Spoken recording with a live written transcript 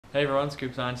Hey everyone,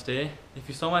 Scoop Science here. If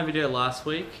you saw my video last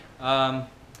week, I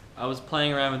was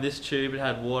playing around with this tube. It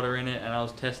had water in it and I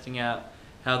was testing out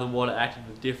how the water acted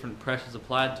with different pressures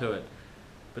applied to it.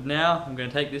 But now I'm going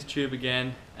to take this tube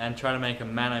again and try to make a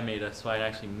manometer so I can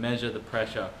actually measure the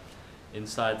pressure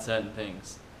inside certain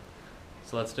things.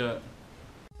 So let's do it.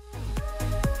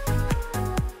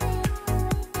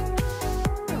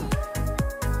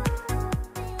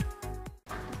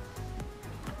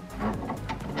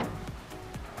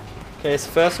 Okay, so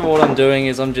first of all what I'm doing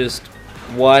is I'm just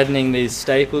widening these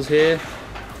staples here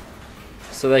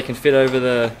so they can fit over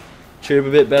the tube a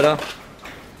bit better.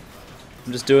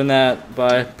 I'm just doing that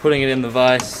by putting it in the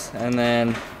vise and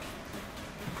then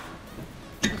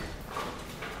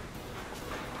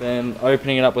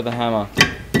opening it up with a hammer.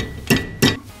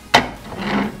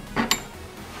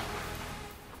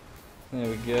 There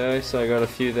we go, so I got a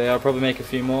few there. I'll probably make a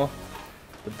few more.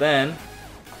 But then,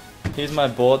 here's my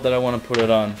board that I want to put it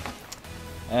on.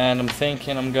 And I'm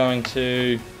thinking I'm going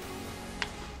to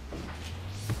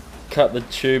cut the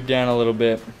tube down a little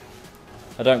bit.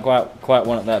 I don't quite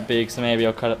want it that big, so maybe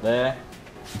I'll cut it there.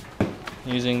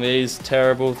 Using these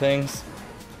terrible things.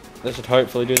 That should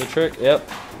hopefully do the trick. Yep.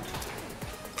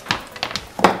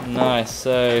 Nice,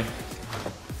 so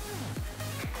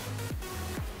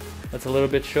that's a little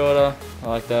bit shorter. I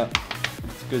like that.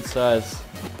 It's a good size.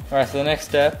 Alright, so the next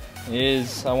step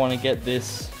is I want to get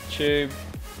this tube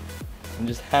and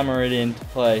just hammer it into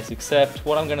place, except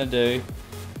what I'm going to do,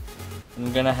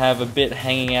 I'm going to have a bit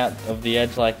hanging out of the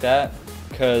edge like that,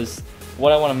 because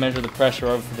what I want to measure the pressure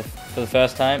of for the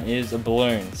first time is a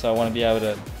balloon, so I want to be able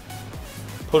to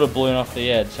put a balloon off the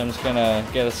edge. So I'm just going to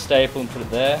get a staple and put it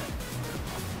there.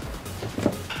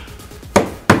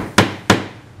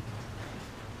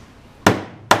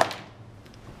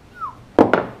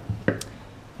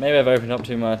 Maybe I've opened up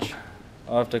too much.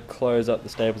 I'll have to close up the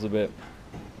staples a bit.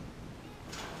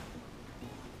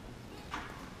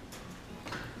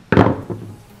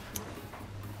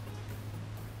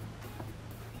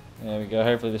 There we go,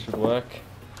 hopefully this should work.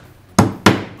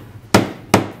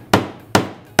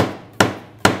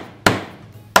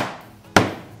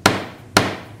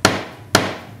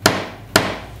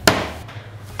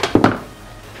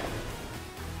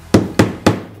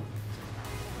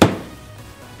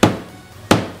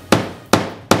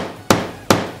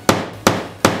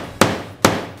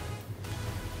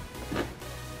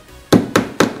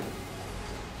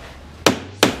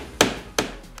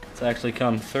 It's actually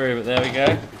come through, but there we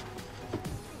go.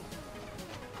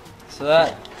 So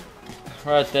that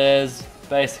right there is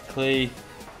basically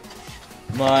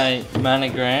my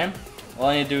manogram. All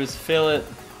I need to do is fill it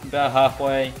about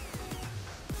halfway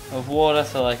of water,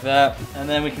 so like that, and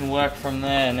then we can work from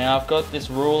there. Now I've got this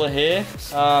ruler here.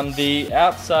 The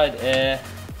outside air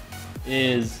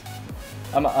is,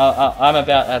 I'm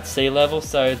about at sea level,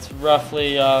 so it's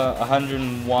roughly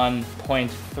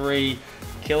 101.3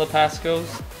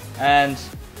 kilopascals, and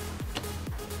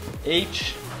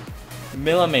each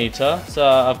millimeter, so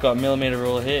I've got millimeter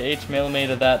ruler here, each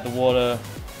millimeter that the water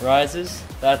rises,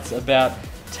 that's about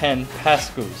 10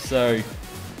 pascals, so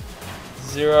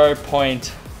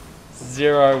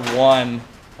 0.01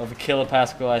 of a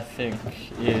kilopascal I think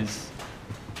is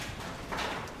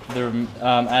the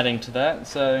adding to that.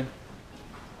 So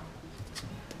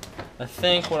I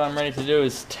think what I'm ready to do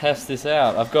is test this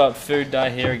out. I've got food dye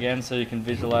here again so you can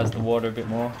visualize the water a bit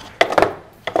more,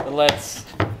 but let's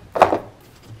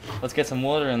get some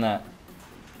water in that.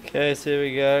 Okay, so here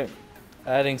we go.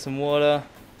 Adding some water.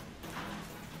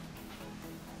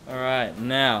 Alright,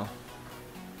 now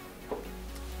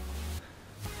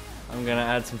I'm gonna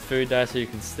add some food dye so you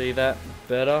can see that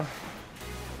better.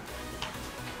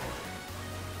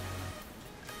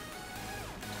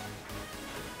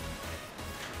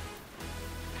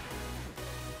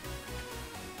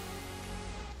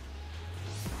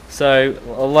 So,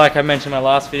 like I mentioned in my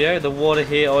last video, the water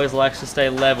here always likes to stay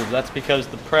level. That's because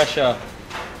the pressure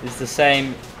is the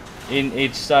same in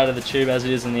each side of the tube as it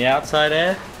is in the outside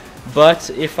air. But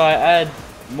if I add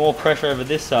more pressure over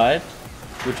this side,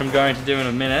 which I'm going to do in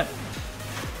a minute,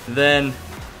 then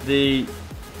the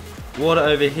water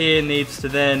over here needs to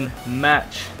then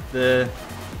match the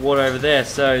water over there.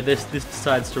 So this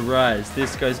decides to rise.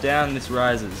 This goes down, this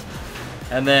rises.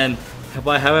 And then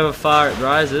by however far it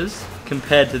rises,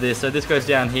 compared to this, so this goes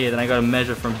down here, then I got to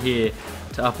measure from here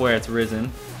to up where it's risen.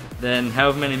 Then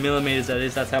however many millimeters that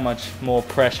is, that's how much more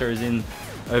pressure is in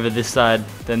over this side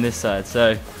than this side.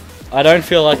 So I don't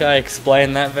feel like I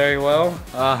explained that very well.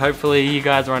 Hopefully you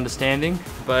guys are understanding,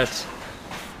 but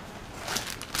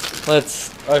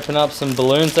let's open up some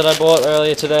balloons that I bought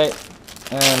earlier today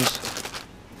and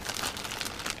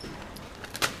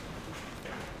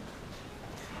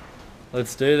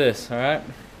let's do this, alright?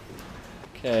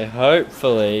 Okay,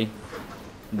 hopefully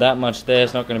that much there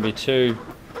is not going to be too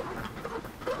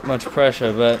much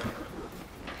pressure, but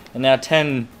and now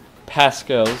 10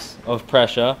 pascals of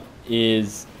pressure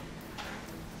is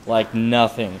like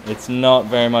nothing. It's not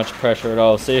very much pressure at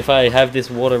all. So if I have this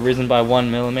water risen by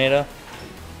 1 millimeter,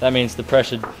 that means the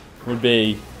pressure would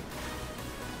be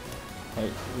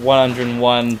like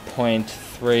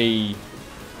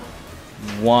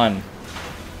 101.31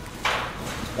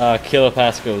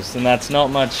 kilopascals, and that's not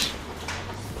much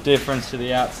difference to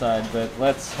the outside, but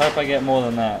let's hope I get more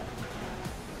than that.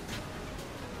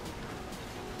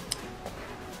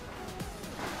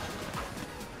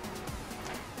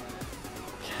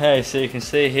 Okay, so you can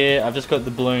see here I've just got the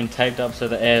balloon taped up so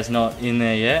the air's not in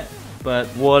there yet,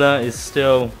 but water is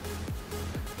still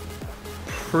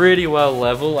pretty well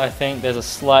level. I think there's a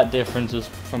slight difference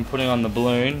just from putting on the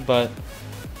balloon, but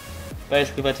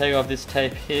basically if I take off this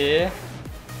tape here,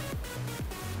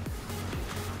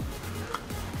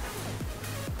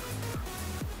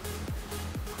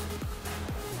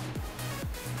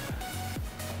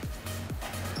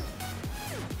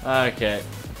 okay,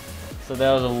 so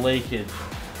there was a leakage.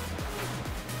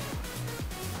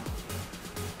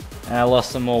 And I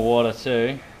lost some more water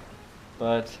too,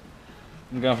 but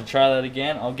I'm going to try that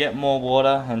again. I'll get more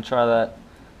water and try that,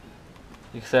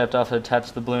 except I have to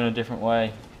attach the balloon a different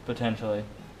way, potentially.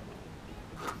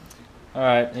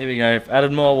 Alright, here we go. I've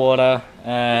added more water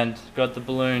and got the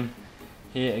balloon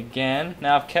here again.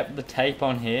 Now I've kept the tape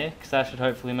on here, because that should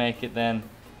hopefully make it then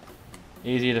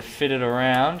easier to fit it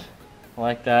around,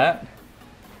 like that.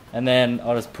 And then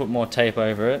I'll just put more tape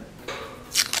over it.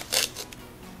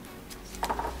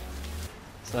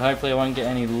 So hopefully I won't get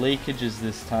any leakages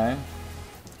this time.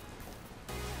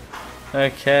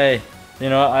 Okay, you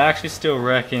know, I actually still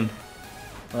reckon,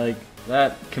 like,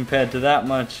 that compared to that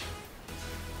much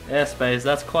airspace,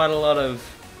 that's quite a lot of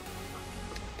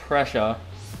pressure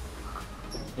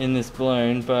in this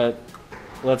balloon, but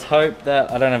let's hope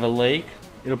that I don't have a leak.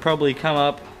 It'll probably come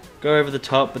up, go over the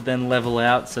top, but then level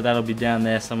out, so that'll be down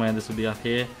there somewhere, this will be up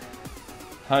here.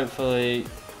 Hopefully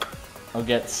I'll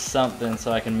get something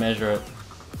so I can measure it.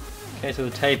 Okay, so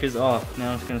the tape is off.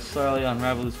 Now I'm just going to slowly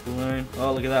unravel this balloon.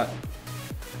 Oh, look at that.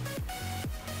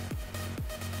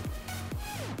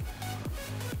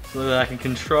 So look at that, I can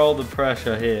control the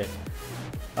pressure here.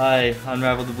 I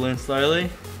unravel the balloon slowly.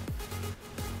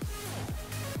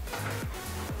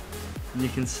 And you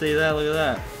can see that, look at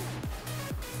that.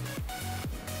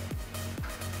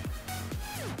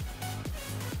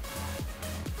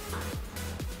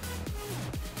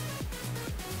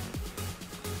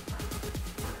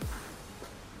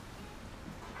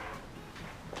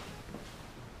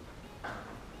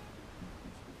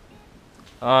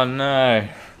 Oh no,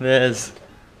 there's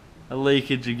a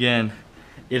leakage again.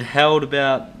 It held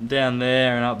about down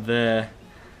there and up there,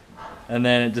 and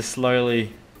then it just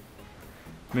slowly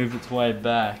moved its way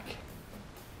back.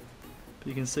 But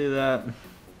you can see that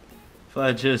if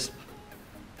I just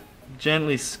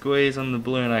gently squeeze on the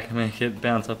balloon, I can make it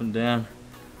bounce up and down.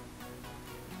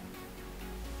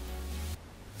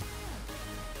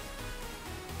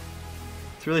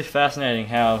 It's really fascinating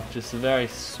how just a very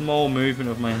small movement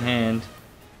of my hand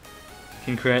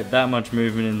can create that much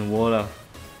movement in the water,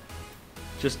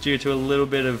 just due to a little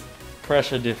bit of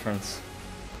pressure difference.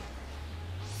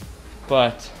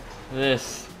 But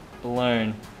this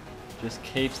balloon just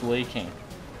keeps leaking.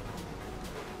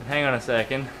 And hang on a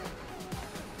second,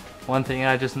 one thing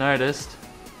I just noticed,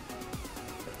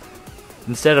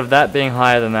 instead of that being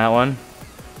higher than that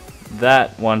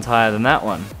one's higher than that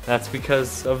one. That's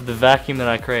because of the vacuum that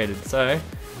I created. So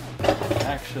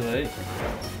actually,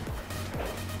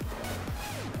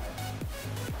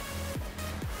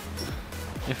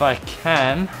 if I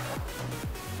can,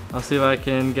 I'll see if I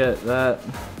can get that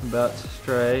about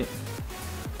straight.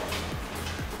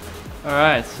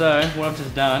 Alright, so what I've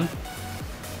just done,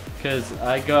 because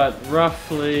I got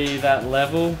roughly that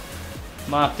level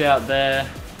marked out there,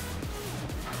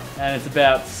 and it's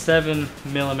about 7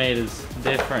 millimeters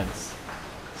difference.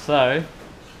 So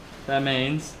that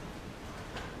means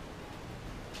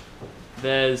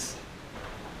there's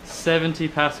 70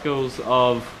 pascals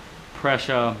of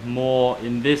pressure more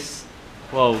in this,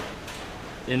 well,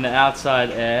 in the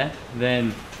outside air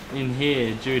than in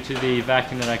here due to the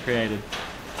vacuum that I created.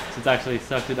 So it's actually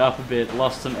sucked it up a bit,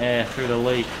 lost some air through the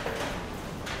leak.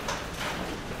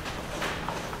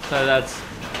 So that's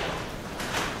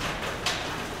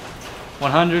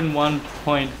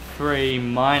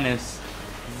 101.3 minus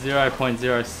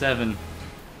 0.07,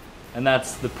 and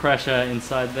that's the pressure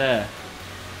inside there.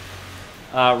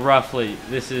 Roughly,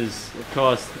 this is of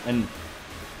course an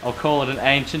I'll call it an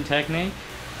ancient technique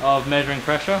of measuring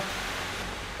pressure.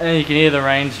 And you can hear the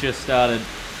rain's just started.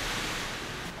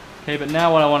 Okay, but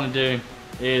now what I want to do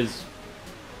is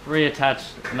reattach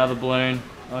another balloon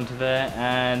onto there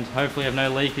and hopefully have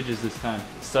no leakages this time.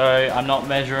 So I'm not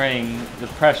measuring the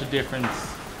pressure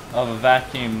difference of a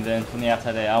vacuum then from the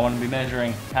outside air. I want to be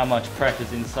measuring how much pressure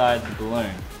is inside the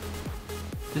balloon.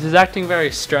 This is acting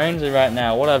very strangely right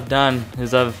now. What I've done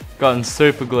is I've gotten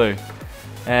super glue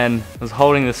and was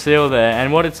holding the seal there,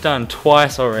 and what it's done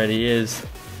twice already is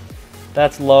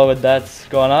that's lowered, that's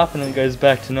gone up, and then it goes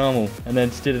back to normal, and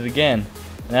then did it again.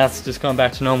 And that's just gone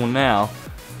back to normal now.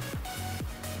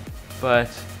 But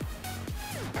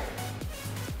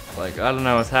like, I don't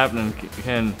know what's happening.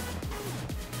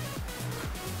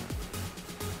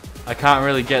 I can't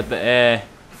really get the air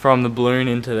from the balloon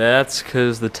into there. That's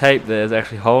because the tape there is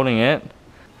actually holding it.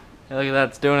 Hey, look at that,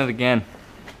 it's doing it again.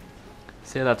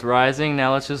 See how that's rising?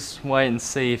 Now let's just wait and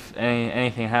see if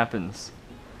anything happens.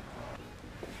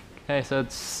 Okay, so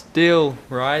it's still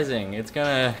rising. It's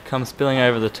gonna come spilling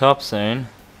over the top soon.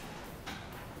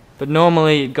 But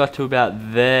normally it got to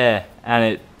about there and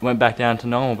it went back down to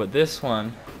normal, but this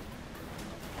one,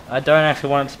 I don't actually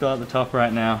want it to spill at the top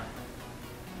right now.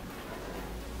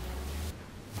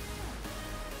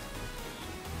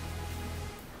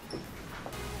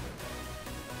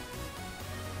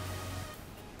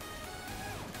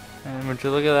 And would you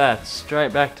look at that,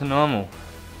 straight back to normal.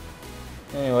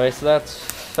 Anyway, so that's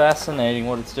fascinating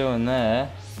what it's doing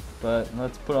there, but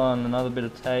let's put on another bit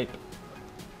of tape.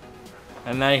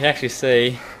 And now you can actually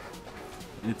see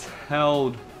it's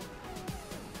held,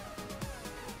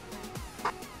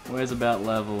 where's about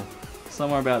level?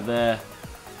 Somewhere about there.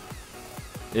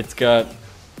 It's got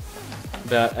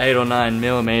about 8 or 9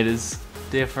 millimeters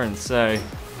difference, so.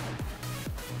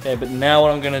 Okay, but now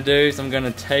what I'm gonna do is I'm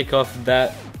gonna take off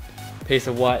that piece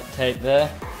of white tape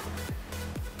there.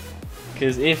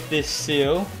 Because if this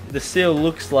seal, the seal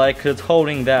looks like, cause it's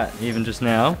holding that even just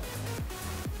now,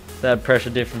 that pressure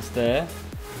difference there.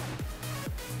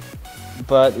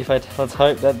 But if let's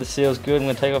hope that the seal's good, I'm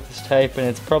going to take off this tape and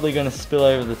it's probably going to spill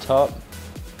over the top.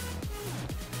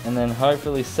 And then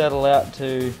hopefully settle out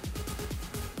to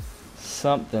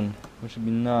something, which would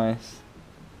be nice.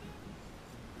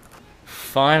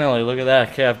 Finally, look at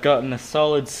that. Okay, I've gotten a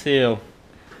solid seal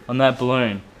on that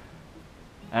balloon.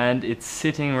 And it's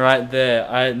sitting right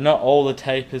there. Not all the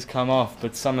tape has come off,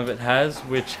 but some of it has,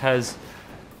 which has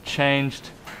changed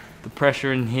the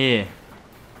pressure in here.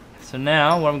 So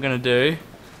now what I'm going to do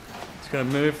is going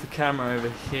to move the camera over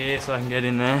here so I can get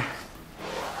in there.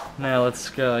 Now let's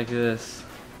go like this.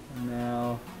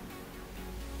 Now,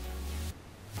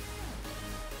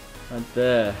 right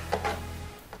there.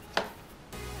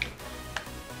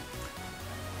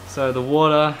 So the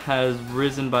water has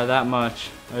risen by that much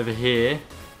over here.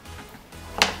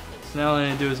 So now all I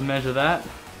need to do is measure that.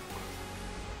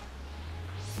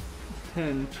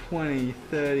 10, 20,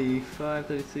 35,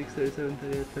 36, 37,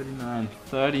 38, 39.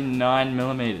 39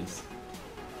 millimeters.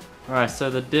 Alright, so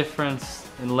the difference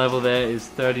in level there is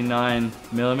 39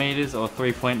 millimeters or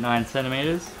 3.9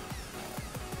 centimeters.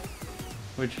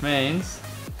 Which means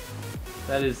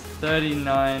that is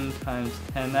 39 times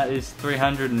 10, that is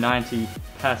 390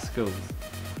 pascals.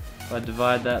 If I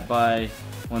divide that by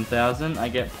 1000, I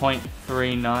get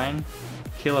 0.39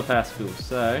 kilopascals.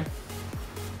 So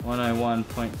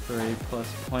 101.3 plus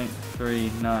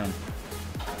 0.39.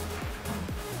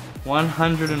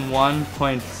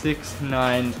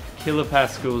 101.69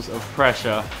 kilopascals of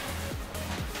pressure.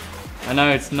 I know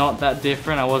it's not that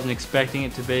different. I wasn't expecting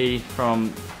it to be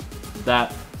from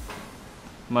that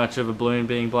much of a balloon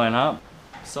being blown up.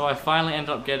 So I finally ended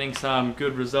up getting some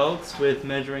good results with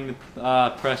measuring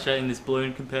the pressure in this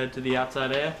balloon compared to the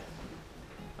outside air.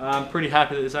 I'm pretty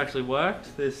happy that this actually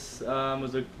worked. This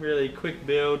was a really quick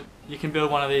build. You can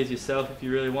build one of these yourself if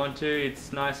you really want to.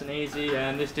 It's nice and easy,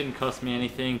 and this didn't cost me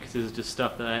anything because this is just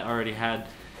stuff that I already had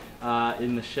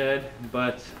in the shed.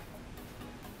 But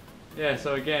yeah,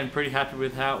 so again, pretty happy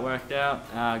with how it worked out.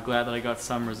 Glad that I got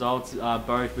some results,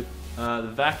 both with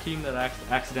the vacuum that I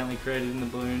accidentally created in the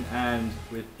balloon and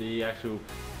with the actual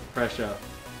pressure.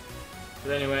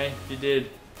 But anyway, if you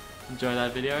did enjoy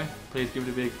that video, please give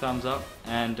it a big thumbs up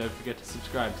and don't forget to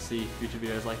subscribe to see future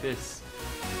videos like this.